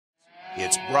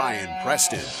It's Brian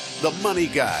Preston, the money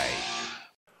guy.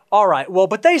 All right. Well,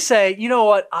 but they say, you know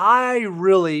what?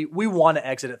 We want to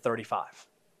exit at 35.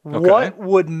 Okay. What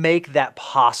would make that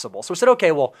possible? So we said,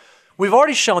 okay, well, we've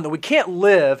already shown that we can't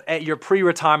live at your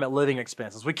pre-retirement living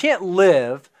expenses. We can't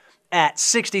live at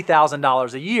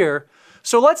 $60,000 a year.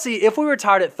 So let's see, if we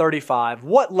retired at 35,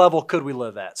 what level could we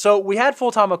live at? So we had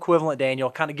full-time equivalent, Daniel,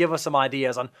 kind of give us some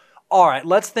ideas on, all right,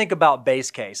 let's think about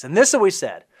base case. And this is what we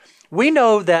said. We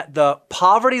know that the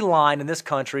poverty line in this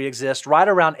country exists right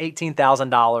around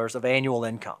 $18,000 of annual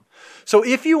income. So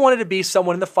if you wanted to be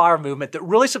someone in the FIRE movement that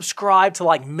really subscribed to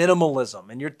like minimalism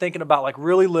and you're thinking about like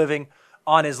really living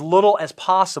on as little as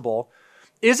possible,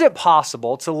 is it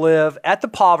possible to live at the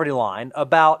poverty line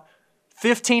about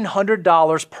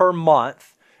 $1,500 per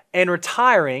month and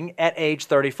retiring at age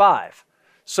 35?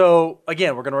 So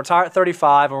again, we're going to retire at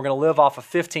 35 and we're going to live off of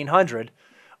 $1,500.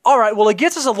 All right, well, it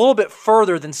gets us a little bit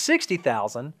further than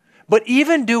 60,000, but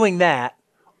even doing that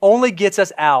only gets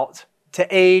us out to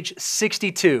age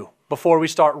 62 before we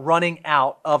start running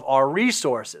out of our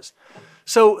resources.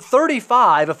 So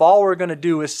 35, if all we're going to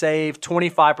do is save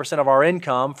 25% of our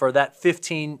income for that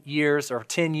 15 years or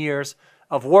 10 years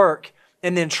of work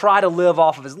and then try to live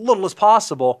off of as little as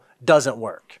possible, doesn't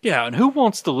work. Yeah, and who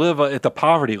wants to live at the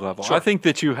poverty level? Sure. I think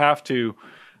that you have to,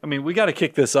 we got to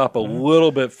kick this up a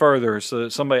little bit further so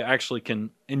that somebody actually can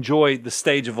enjoy the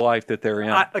stage of life that they're in.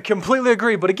 I completely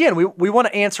agree. But again, we want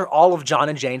to answer all of John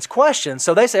and Jane's questions.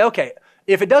 So they say, okay,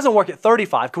 if it doesn't work at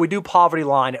 35, can we do poverty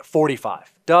line at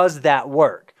 45? Does that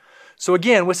work? So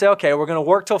again, we say, okay, we're going to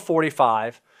work till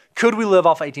 45. Could we live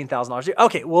off $18,000 a year?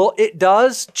 Okay, well, it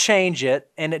does change it,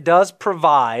 and it does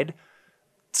provide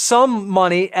some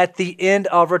money at the end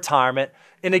of retirement.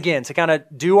 And again, to kind of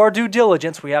do our due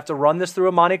diligence, we have to run this through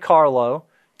a Monte Carlo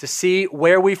to see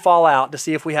where we fall out, to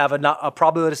see if we have a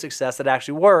probability of success that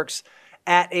actually works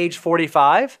at age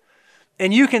 45.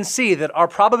 And you can see that our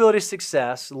probability of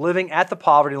success living at the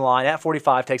poverty line at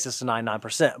 45 takes us to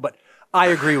 99%. But I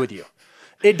agree with you.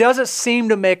 It doesn't seem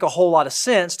to make a whole lot of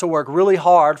sense to work really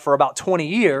hard for about 20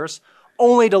 years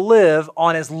only to live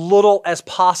on as little as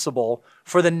possible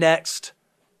for the next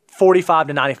 45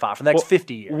 to 95, for the next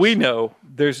 50 years. We know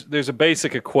there's a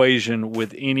basic equation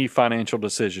with any financial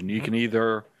decision. You can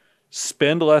either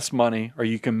spend less money or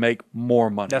you can make more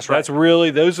money. That's right.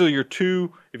 Those are your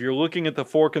two, if you're looking at the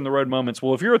fork in the road moments.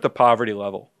 Well, if you're at the poverty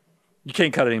level, you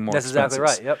can't cut any more That's expenses.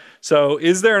 exactly right, yep. So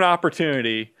is there an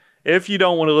opportunity, if you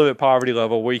don't want to live at poverty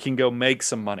level, where you can go make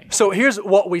some money? So here's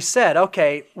what we said.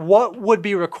 Okay, what would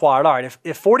be required? All right,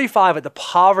 if 45 at the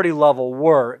poverty level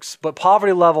works, but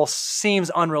poverty level seems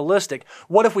unrealistic,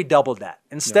 what if we doubled that?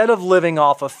 Instead of living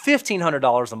off of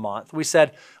 $1,500 a month, we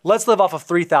said, let's live off of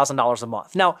 $3,000 a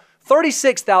month. Now,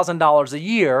 $36,000 a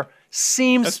year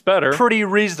seems pretty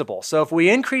reasonable. So if we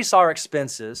increase our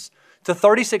expenses to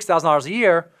 $36,000 a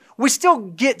year, we still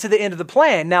get to the end of the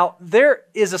plan. Now, there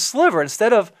is a sliver.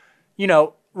 Instead of,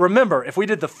 remember, if we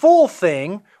did the full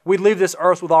thing, we'd leave this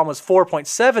earth with almost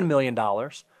 $4.7 million.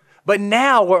 But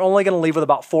now we're only going to leave with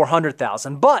about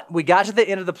 $400,000. But we got to the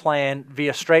end of the plan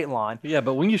via straight line. Yeah,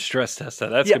 but when you stress test that,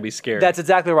 that's going to be scary. That's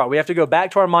exactly right. We have to go back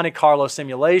to our Monte Carlo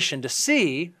simulation to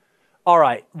see, all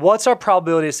right, what's our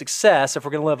probability of success if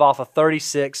we're going to live off of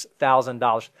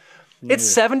 $36,000?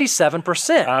 It's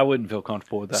 77%. I wouldn't feel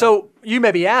comfortable with that. So you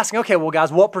may be asking, okay, well,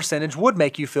 guys, what percentage would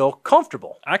make you feel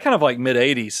comfortable? I kind of like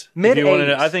mid-80s.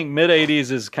 Mid-80s. I think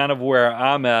mid-80s is kind of where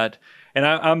I'm at. And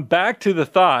I'm back to the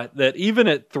thought that even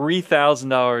at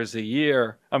 $3,000 a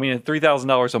year, at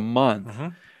 $3,000 a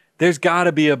month, there's got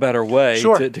to be a better way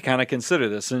to kind of consider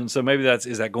this. And so maybe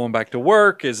is that going back to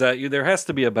work? There has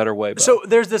to be a better way. So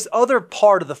there's this other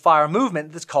part of the FIRE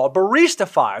movement that's called barista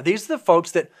FIRE. These are the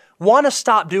folks that want to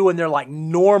stop doing their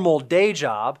normal day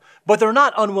job, but they're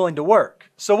not unwilling to work.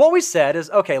 So what we said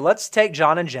is, okay, let's take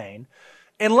John and Jane,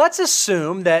 and let's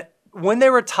assume that when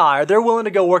they retire, they're willing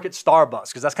to go work at Starbucks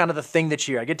because that's kind of the thing this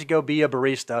year. I get to go be a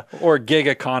barista. Or a gig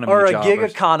economy or job. A gig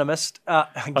economist.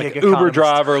 Uber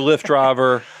driver, Lyft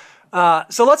driver.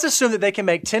 So let's assume that they can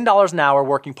make $10 an hour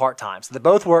working part-time. So they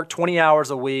both work 20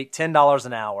 hours a week, $10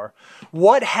 an hour.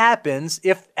 What happens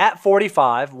if at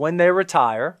 45, when they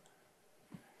retire,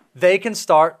 they can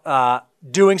start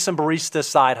doing some barista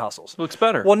side hustles? Looks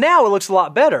better. Well, now it looks a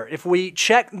lot better. If we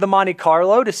check the Monte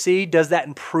Carlo to see, does that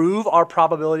improve our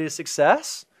probability of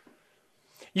success?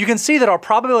 You can see that our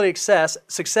probability of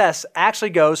success actually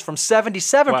goes from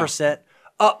 77%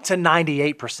 up to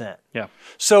 98%. Yeah.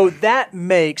 So that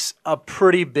makes a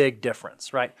pretty big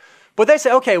difference, right? But they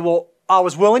say, okay, well, I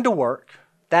was willing to work.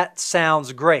 That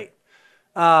sounds great.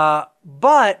 But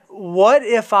what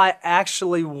if I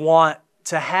actually want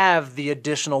to have the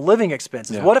additional living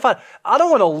expenses? Yeah. What if I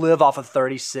don't want to live off of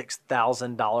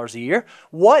 $36,000 a year?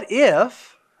 What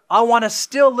if I want to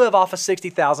still live off of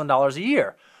 $60,000 a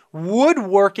year? Would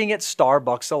working at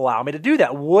Starbucks allow me to do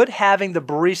that? Would having the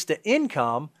barista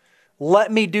income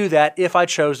let me do that if I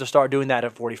chose to start doing that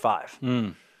at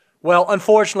 45? Well,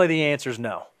 unfortunately, the answer is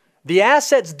no. The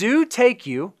assets do take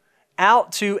you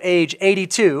out to age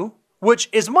 82, which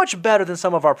is much better than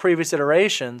some of our previous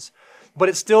iterations, but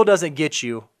it still doesn't get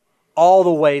you all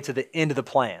the way to the end of the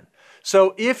plan.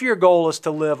 So if your goal is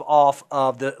to live off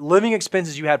of the living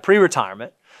expenses you had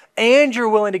pre-retirement, and you're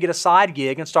willing to get a side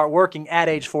gig and start working at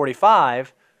age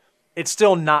 45, it's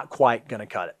still not quite going to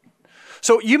cut it.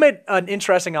 So you made an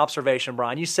interesting observation,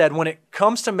 Brian. You said when it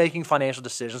comes to making financial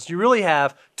decisions, you really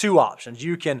have two options.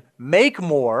 You can make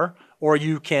more or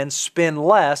you can spend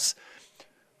less.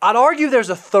 I'd argue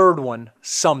there's a third one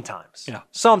sometimes. Yeah.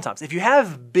 Sometimes. If you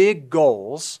have big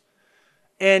goals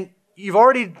and you've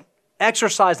already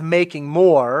exercised making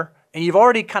more and you've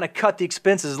already kind of cut the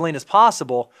expenses as lean as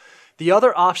possible, the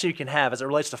other option you can have as it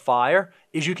relates to FIRE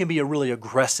is you can be a really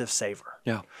aggressive saver.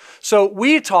 Yeah. So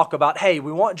we talk about, hey,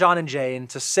 we want John and Jane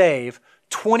to save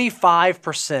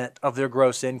 25% of their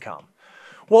gross income.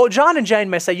 Well, John and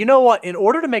Jane may say, you know what, in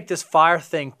order to make this FIRE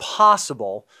thing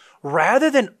possible,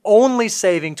 rather than only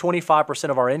saving 25%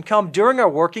 of our income during our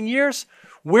working years,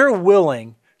 we're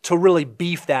willing to really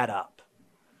beef that up.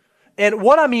 And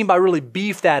what I mean by really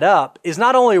beef that up is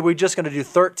not only are we just going to do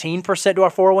 13% to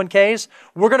our 401ks,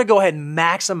 we're going to go ahead and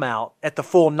max them out at the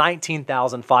full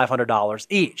 $19,500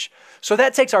 each. So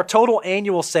that takes our total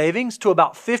annual savings to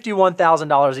about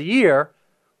 $51,000 a year,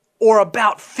 or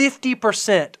about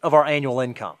 50% of our annual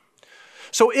income.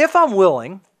 So if I'm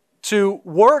willing to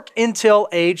work until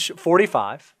age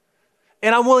 45,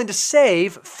 and I'm willing to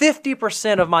save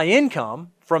 50% of my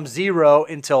income from 0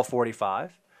 until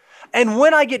 45, and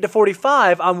when I get to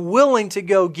 45, I'm willing to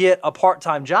go get a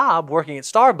part-time job working at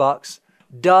Starbucks,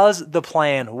 does the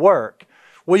plan work?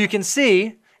 Well, you can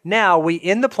see now we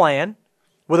end the plan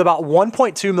with about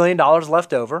 $1.2 million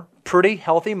left over, pretty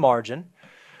healthy margin.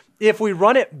 If we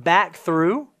run it back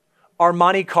through our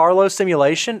Monte Carlo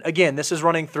simulation, again, this is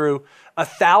running through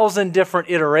 1,000 different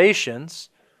iterations,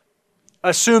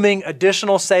 assuming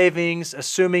additional savings,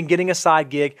 assuming getting a side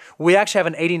gig, we actually have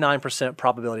an 89%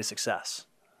 probability of success.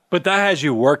 But that has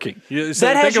you working.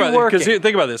 That has you working. Because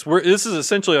think about this. This is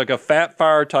essentially like a fat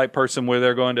FIRE type person where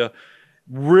they're going to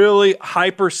really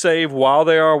hyper save while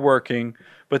they are working.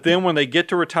 But then when they get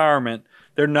to retirement,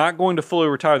 they're not going to fully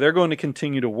retire. They're going to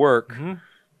continue to work. Mm-hmm.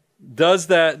 Does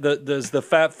the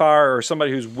fat FIRE or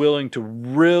somebody who's willing to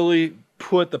really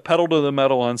put the pedal to the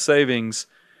metal on savings,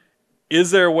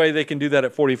 is there a way they can do that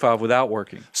at 45 without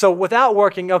working? So without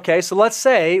working, okay, so let's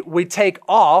say we take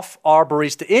off our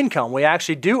barista income. We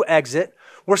actually do exit.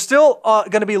 We're still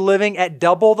going to be living at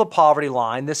double the poverty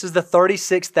line. This is the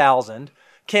 $36,000.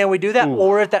 Can we do that? Ooh. Or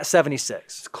we're at that 76.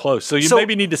 It's close. So you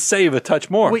maybe need to save a touch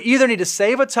more. We either need to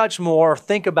save a touch more or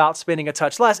think about spending a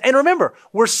touch less. And remember,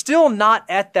 we're still not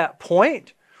at that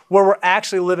point where we're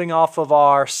actually living off of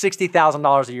our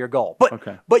 $60,000 a year goal.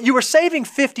 But you were saving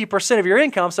 50% of your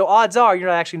income, so odds are you're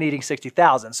not actually needing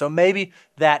 $60,000. So maybe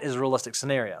that is a realistic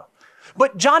scenario.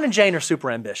 But John and Jane are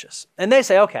super ambitious. And they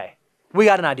say, okay, we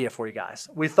got an idea for you guys.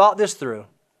 We thought this through.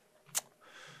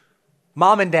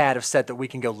 Mom and Dad have said that we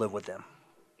can go live with them.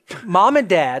 Mom and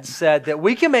Dad said that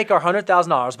we can make our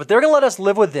 $100,000, but they're going to let us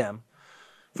live with them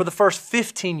for the first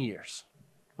 15 years,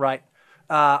 right?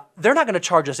 They're not going to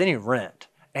charge us any rent.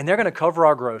 And they're going to cover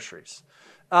our groceries.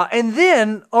 And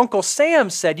then Uncle Sam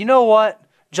said, you know what,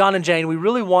 John and Jane, we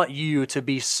really want you to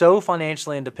be so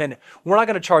financially independent. We're not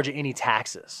going to charge you any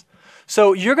taxes.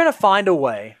 So you're going to find a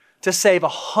way to save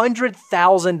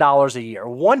 $100,000 a year,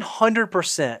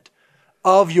 100%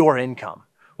 of your income.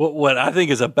 What I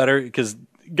think is a better, because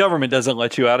government doesn't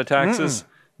let you out of taxes.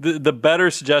 The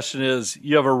better suggestion is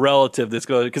you have a relative that's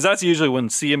going, because that's usually when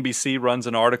CNBC runs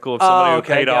an article of somebody who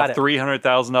paid off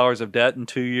 $300,000 of debt in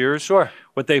 2 years. Sure.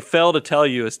 What they fail to tell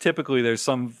you is typically there's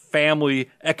some family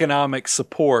economic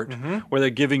support where they're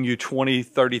giving you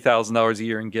 $20,000, $30,000 a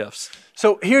year in gifts.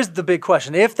 So here's the big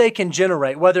question. If they can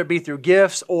generate, whether it be through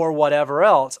gifts or whatever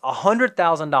else,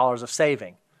 $100,000 of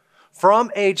saving from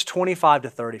age 25 to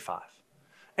 35,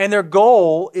 and their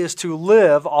goal is to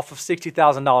live off of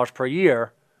 $60,000 per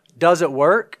year, does it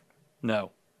work?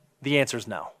 No. The answer is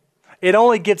no. It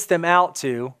only gets them out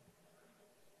to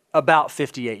about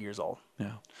 58 years old.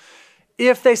 Yeah.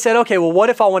 If they said, okay, well, what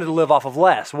if I wanted to live off of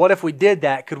less? What if we did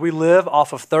that? Could we live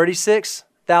off of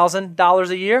 $36,000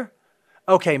 a year?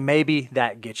 Okay, maybe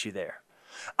that gets you there.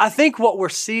 I think what we're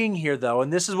seeing here, though,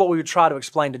 and this is what we would try to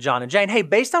explain to John and Jane, hey,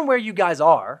 based on where you guys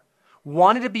are,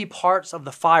 wanting to be parts of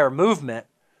the FIRE movement,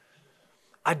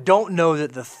 I don't know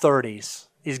that the 30s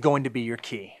is going to be your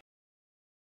key.